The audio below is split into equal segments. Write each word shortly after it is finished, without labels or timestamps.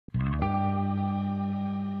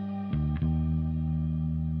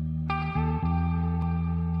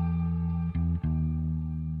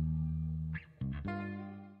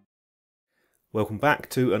Welcome back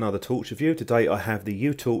to another torch review. Today I have the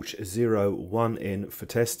Utorch 01 in for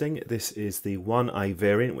testing. This is the 1A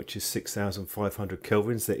variant, which is 6,500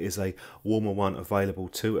 kelvins. There is a warmer one available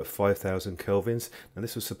too at 5,000 kelvins. Now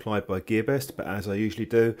this was supplied by Gearbest, but as I usually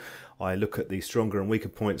do, I look at the stronger and weaker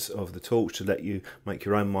points of the torch to let you make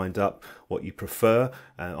your own mind up what you prefer.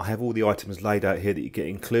 I have all the items laid out here that you get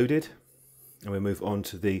included. And we move on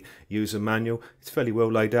to the user manual. It's fairly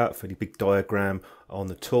well laid out, fairly big diagram on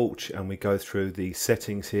the torch, and we go through the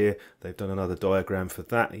settings here. They've done another diagram for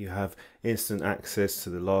that. You have instant access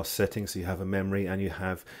to the last setting, so you have a memory, and you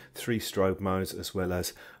have 3 strobe modes as well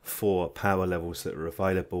as 4 power levels that are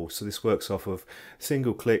available. So this works off of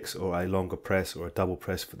single clicks or a longer press or a double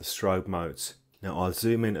press for the strobe modes. Now I'll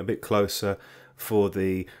zoom in a bit closer for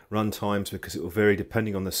the run times because it will vary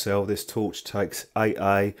depending on the cell. This torch takes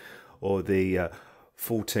 8A or the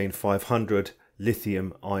 14500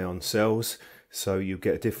 lithium ion cells, so you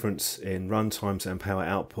get a difference in run times and power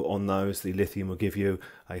output on those. The lithium will give you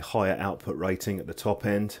a higher output rating at the top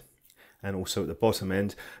end and also at the bottom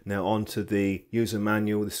end. Now onto the user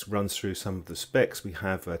manual. This runs through some of the specs. We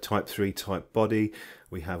have a type 3 type body,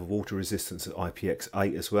 we have a water resistance at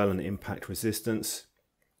IPX8 as well, and impact resistance,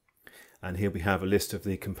 and here we have a list of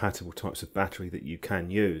the compatible types of battery that you can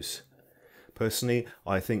use. Personally,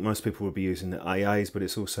 I think most people will be using the AAs, but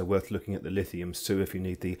it's also worth looking at the lithiums too if you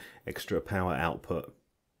need the extra power output.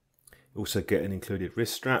 You also get an included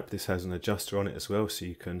wrist strap. This has an adjuster on it as well, so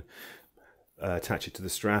you can attach it to the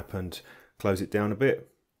strap and close it down a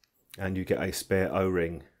bit, and you get a spare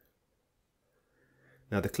O-ring.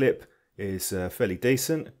 Now the clip is fairly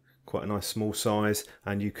decent, quite a nice small size,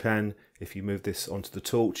 and you can, if you move this onto the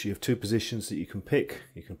torch, you have 2 positions that you can pick.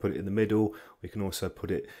 You can put it in the middle, or you can also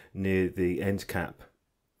put it near the end cap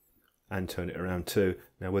and turn it around too.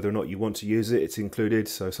 Now whether or not you want to use it, it's included,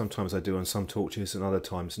 so sometimes I do on some torches and other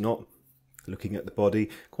times not. Looking at the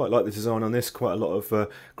body, quite like the design on this, quite a lot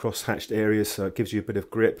of cross-hatched areas, so it gives you a bit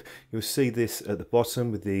of grip. You'll see this at the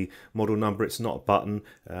bottom with the model number. It's not a button,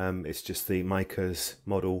 it's just the maker's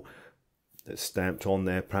model that's stamped on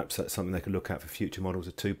there. Perhaps that's something they could look at for future models,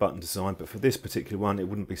 a 2-button design, but for this particular one it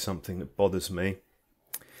wouldn't be something that bothers me.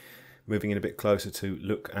 Moving in a bit closer to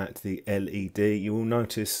look at the LED, you will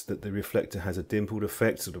notice that the reflector has a dimpled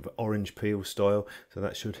effect, sort of orange peel style, so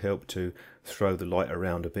that should help to throw the light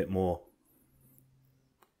around a bit more.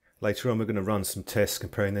 Later on we're going to run some tests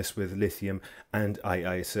comparing this with lithium and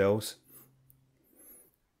AA cells.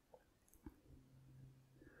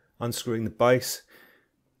 Unscrewing the base,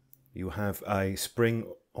 you have a spring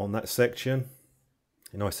on that section.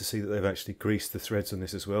 Nice to see that they've actually greased the threads on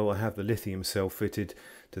this as well. I have the lithium cell fitted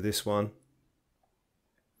to this one.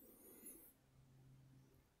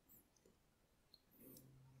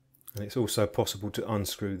 And it's also possible to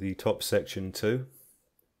unscrew the top section too.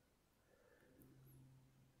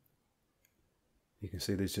 You can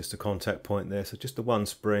see there's just a contact point there, so just the one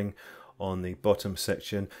spring on the bottom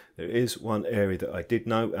section. There is one area that I did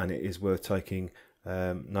note, and it is worth taking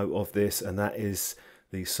note of this, and that is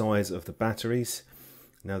the size of the batteries.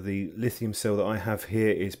 Now the lithium cell that I have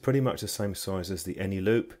here is pretty much the same size as the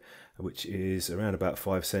Loop, which is around about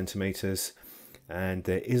 5 centimeters, and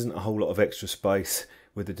there isn't a whole lot of extra space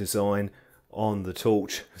with the design on the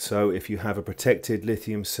torch, so if you have a protected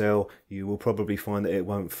lithium cell you will probably find that it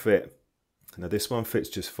won't fit. Now this one fits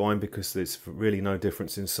just fine because there's really no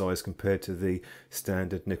difference in size compared to the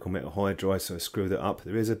standard nickel metal hydride, so I screw that up.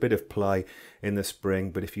 There is a bit of play in the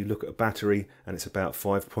spring, but if you look at a battery and it's about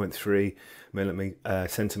 5.3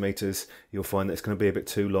 centimeters, you'll find that it's going to be a bit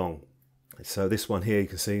too long. So this one here, you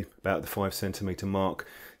can see about the 5 centimeter mark,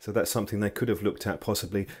 so that's something they could have looked at,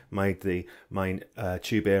 possibly made the main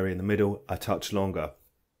tube area in the middle a touch longer.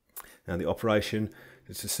 Now the operation,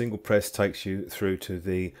 it's a single press, takes you through to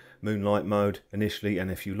the moonlight mode initially,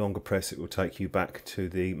 and if you longer press it will take you back to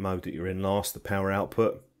the mode that you're in last, the power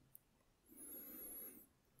output.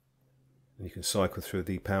 And you can cycle through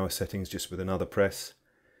the power settings just with another press.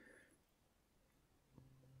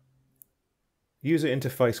 User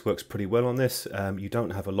interface works pretty well on this. You don't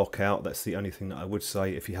have a lockout, that's the only thing that I would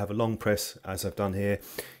say. If you have a long press, as I've done here,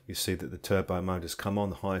 you see that the turbo mode has come on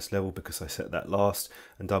the highest level because I set that last,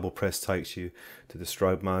 and double press takes you to the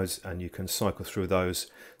strobe modes, and you can cycle through those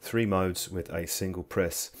 3 modes with a single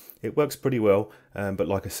press. It works pretty well, but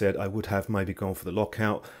like I said, I would have maybe gone for the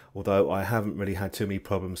lockout, although I haven't really had too many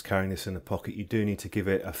problems carrying this in the pocket. You do need to give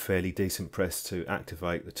it a fairly decent press to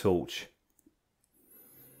activate the torch.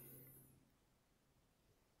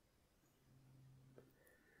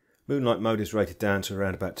 Moonlight mode is rated down to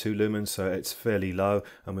around about 2 lumens, so it's fairly low,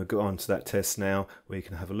 and we'll go on to that test now where you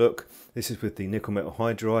can have a look. This is with the nickel metal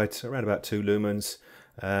hydride, so around about 2 lumens.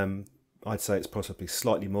 I'd say it's possibly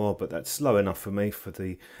slightly more, but that's low enough for me for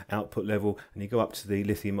the output level. And you go up to the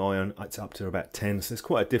lithium ion, it's up to about 10. So there's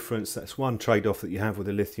quite a difference. That's one trade-off that you have with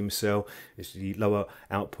a lithium cell, is the lower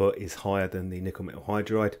output is higher than the nickel metal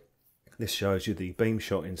hydride. This shows you the beam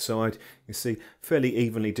shot inside. You can see fairly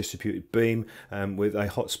evenly distributed beam with a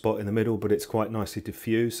hot spot in the middle, but it's quite nicely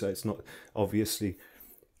diffused, so it's not obviously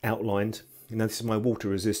outlined. Now this is my water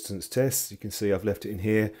resistance test. You can see I've left it in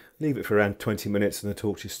here, leave it for around 20 minutes and the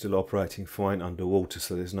torch is still operating fine underwater,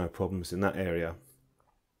 so there's no problems in that area.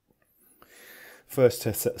 First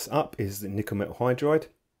test that's up is the nickel metal hydride.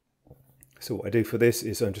 So what I do for this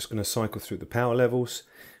is I'm just going to cycle through the power levels,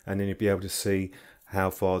 and then you'll be able to see how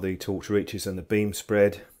far the torch reaches and the beam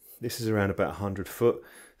spread. This is around about 100 foot,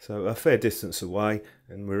 so a fair distance away,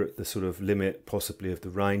 and we're at the sort of limit possibly of the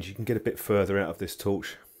range. You can get a bit further out of this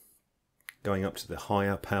torch, going up to the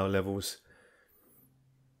higher power levels.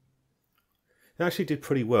 It actually did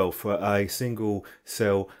pretty well for a single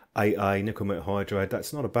cell AA nickel metal hydride.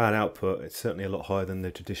 That's not a bad output. It's certainly a lot higher than the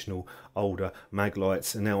traditional older mag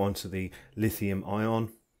lights. And now onto the lithium ion.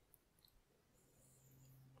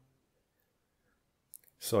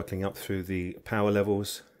 Cycling up through the power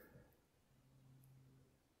levels.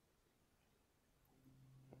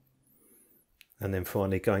 And then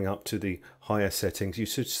finally going up to the higher settings. You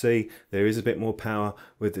should see there is a bit more power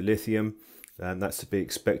with the lithium, and that's to be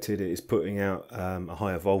expected. It is putting out a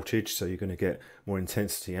higher voltage, so you're going to get more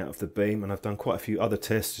intensity out of the beam. And I've done quite a few other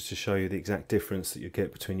tests just to show you the exact difference that you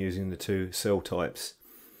get between using the two cell types.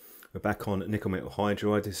 We're back on nickel metal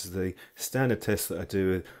hydride. This is the standard test that I do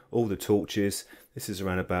with all the torches. This is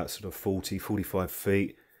around about sort of 40-45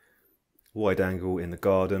 feet, wide angle in the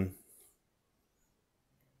garden.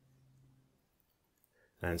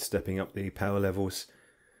 And stepping up the power levels.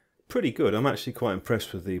 Pretty good. I'm actually quite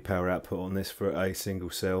impressed with the power output on this for a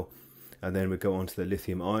single cell. And then we go on to the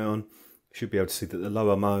lithium ion. You should be able to see that the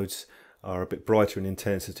lower modes are a bit brighter in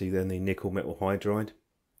intensity than the nickel metal hydride.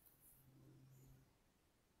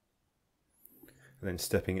 And then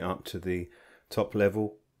stepping up to the top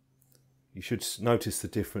level, you should notice the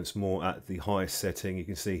difference more at the highest setting. You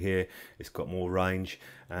can see here it's got more range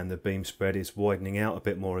and the beam spread is widening out a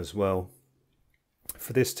bit more as well.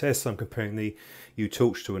 For this test I'm comparing the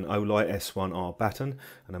Utorch to an Olight S1R batten,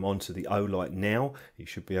 and I'm onto the Olight now. You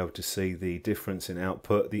should be able to see the difference in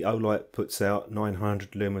output. The Olight puts out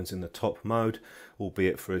 900 lumens in the top mode,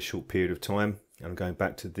 albeit for a short period of time. I'm going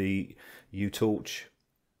back to the Utorch.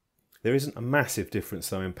 There isn't a massive difference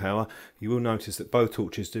though in power. You will notice that both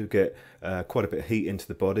torches do get quite a bit of heat into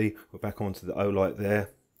the body. We're back onto the Olight there.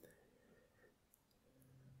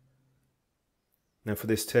 Now for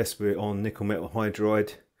this test we're on nickel metal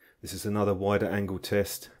hydride. This is another wider angle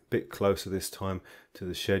test, a bit closer this time to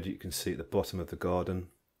the shed. You can see at the bottom of the garden.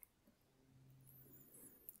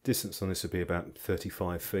 Distance on this would be about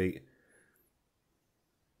 35 feet.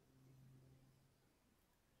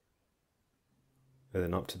 And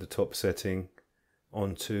then up to the top setting,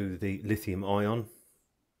 onto the lithium ion.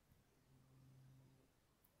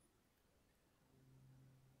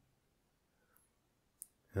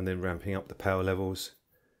 And then ramping up the power levels.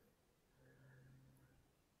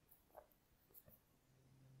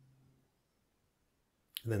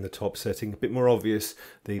 And then the top setting, a bit more obvious,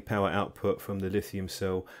 the power output from the lithium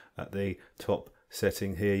cell at the top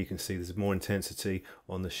setting here. You can see there's more intensity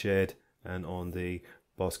on the shed and on the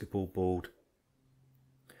basketball board.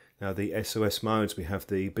 Now the SOS modes, we have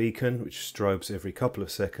the beacon, which strobes every couple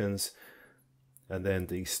of seconds, and then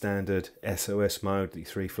the standard SOS mode, the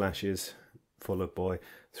 3 flashes, followed by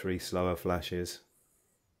 3 slower flashes.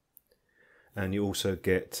 And you also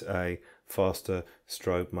get a faster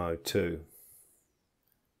strobe mode too.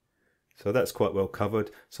 So that's quite well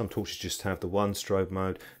covered. Some torches just have the 1 strobe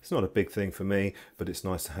mode. It's not a big thing for me, but it's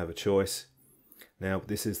nice to have a choice. Now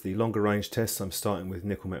this is the longer range test. I'm starting with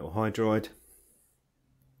nickel metal hydride.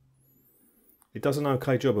 It does an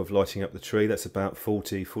okay job of lighting up the tree. That's about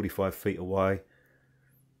 40-45 feet away.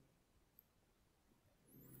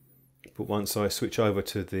 But once I switch over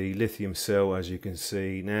to the lithium cell, as you can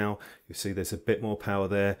see now, you see there's a bit more power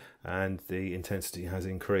there and the intensity has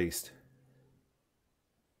increased.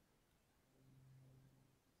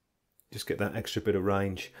 Just get that extra bit of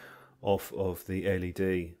range off of the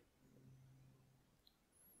LED.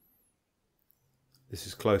 This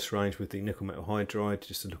is close range with the nickel metal hydride,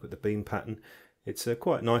 just to look at the beam pattern. It's a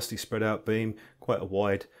quite nicely spread out beam, quite a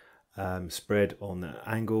wide spread on that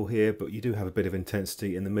angle here, but you do have a bit of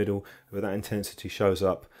intensity in the middle, but that intensity shows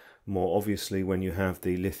up more obviously when you have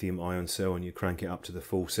the lithium ion cell and you crank it up to the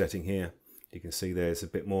full setting here. You can see there's a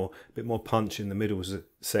bit more punch in the middle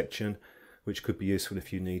section, which could be useful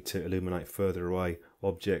if you need to illuminate further away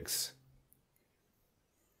objects.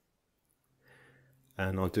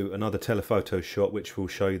 and I'll do another telephoto shot which will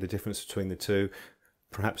show you the difference between the two,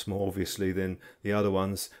 perhaps more obviously than the other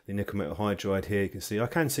ones. The nickel metal hydride here, you can see, I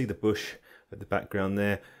can see the bush at the background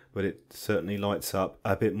there, but it certainly lights up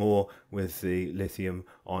a bit more with the lithium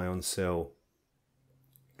ion cell.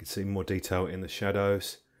 You can see more detail in the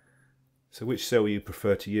shadows. So which cell you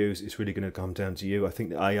prefer to use is really going to come down to you. I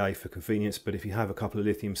think the AA for convenience, but if you have a couple of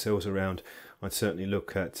lithium cells around, I'd certainly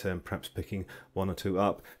look at perhaps picking one or two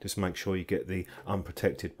up. Just make sure you get the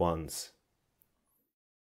unprotected ones.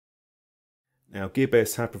 Now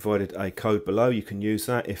Gearbest have provided a code below. You can use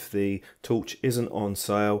that. If the torch isn't on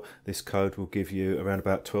sale, this code will give you around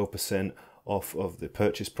about 12% off of the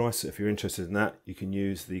purchase price. So if you're interested in that, you can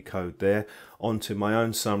use the code there. On to my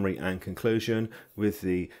own summary and conclusion with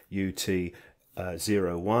the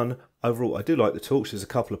UT01. Overall, I do like the torch. There's a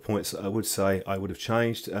couple of points that I would say I would have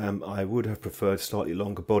changed. I would have preferred slightly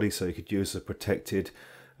longer body so you could use a protected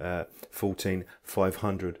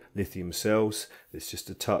 14500 lithium cells. It's just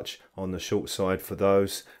a touch on the short side for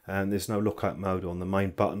those, and there's no lockout mode on the main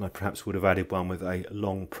button. I perhaps would have added one with a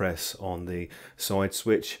long press on the side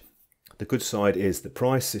switch. The good side is the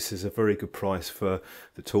price. This is a very good price for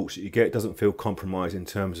the torch that you get. It doesn't feel compromised in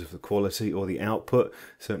terms of the quality or the output. It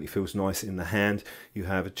certainly feels nice in the hand. You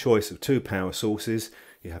have a choice of 2 power sources.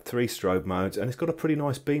 You have 3 strobe modes, and it's got a pretty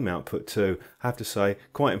nice beam output too. I have to say,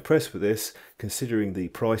 quite impressed with this considering the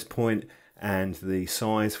price point and the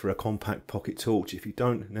size for a compact pocket torch. If you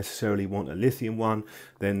don't necessarily want a lithium one,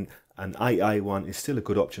 then an AA one is still a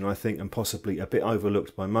good option, I think, and possibly a bit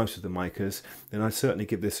overlooked by most of the makers. Then I'd certainly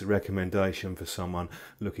give this a recommendation for someone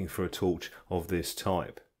looking for a torch of this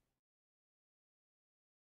type.